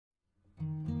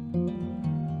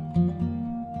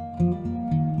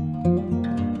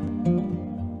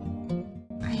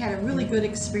good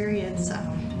experience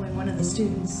when one of the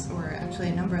students, or actually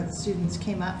a number of the students,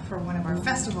 came up for one of our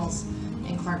festivals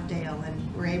in Clarkdale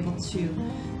and were able to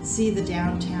see the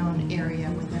downtown area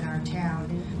within our town.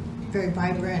 Very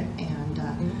vibrant and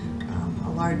a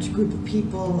large group of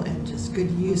people and just good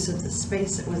use of the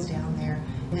space that was down there,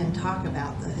 and talk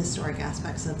about the historic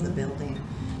aspects of the building.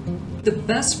 The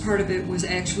best part of it was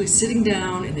actually sitting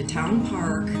down in the town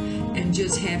park and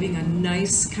just having a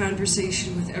nice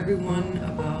conversation with everyone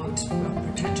about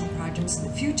potential projects in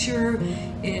the future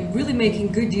and really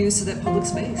making good use of that public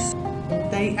space.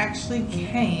 They actually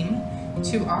came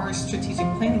to our strategic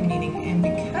planning meeting, and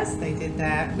because they did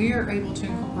that, we are able to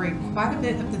incorporate quite a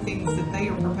bit of the things that they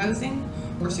are proposing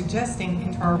or suggesting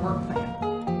into our work plan.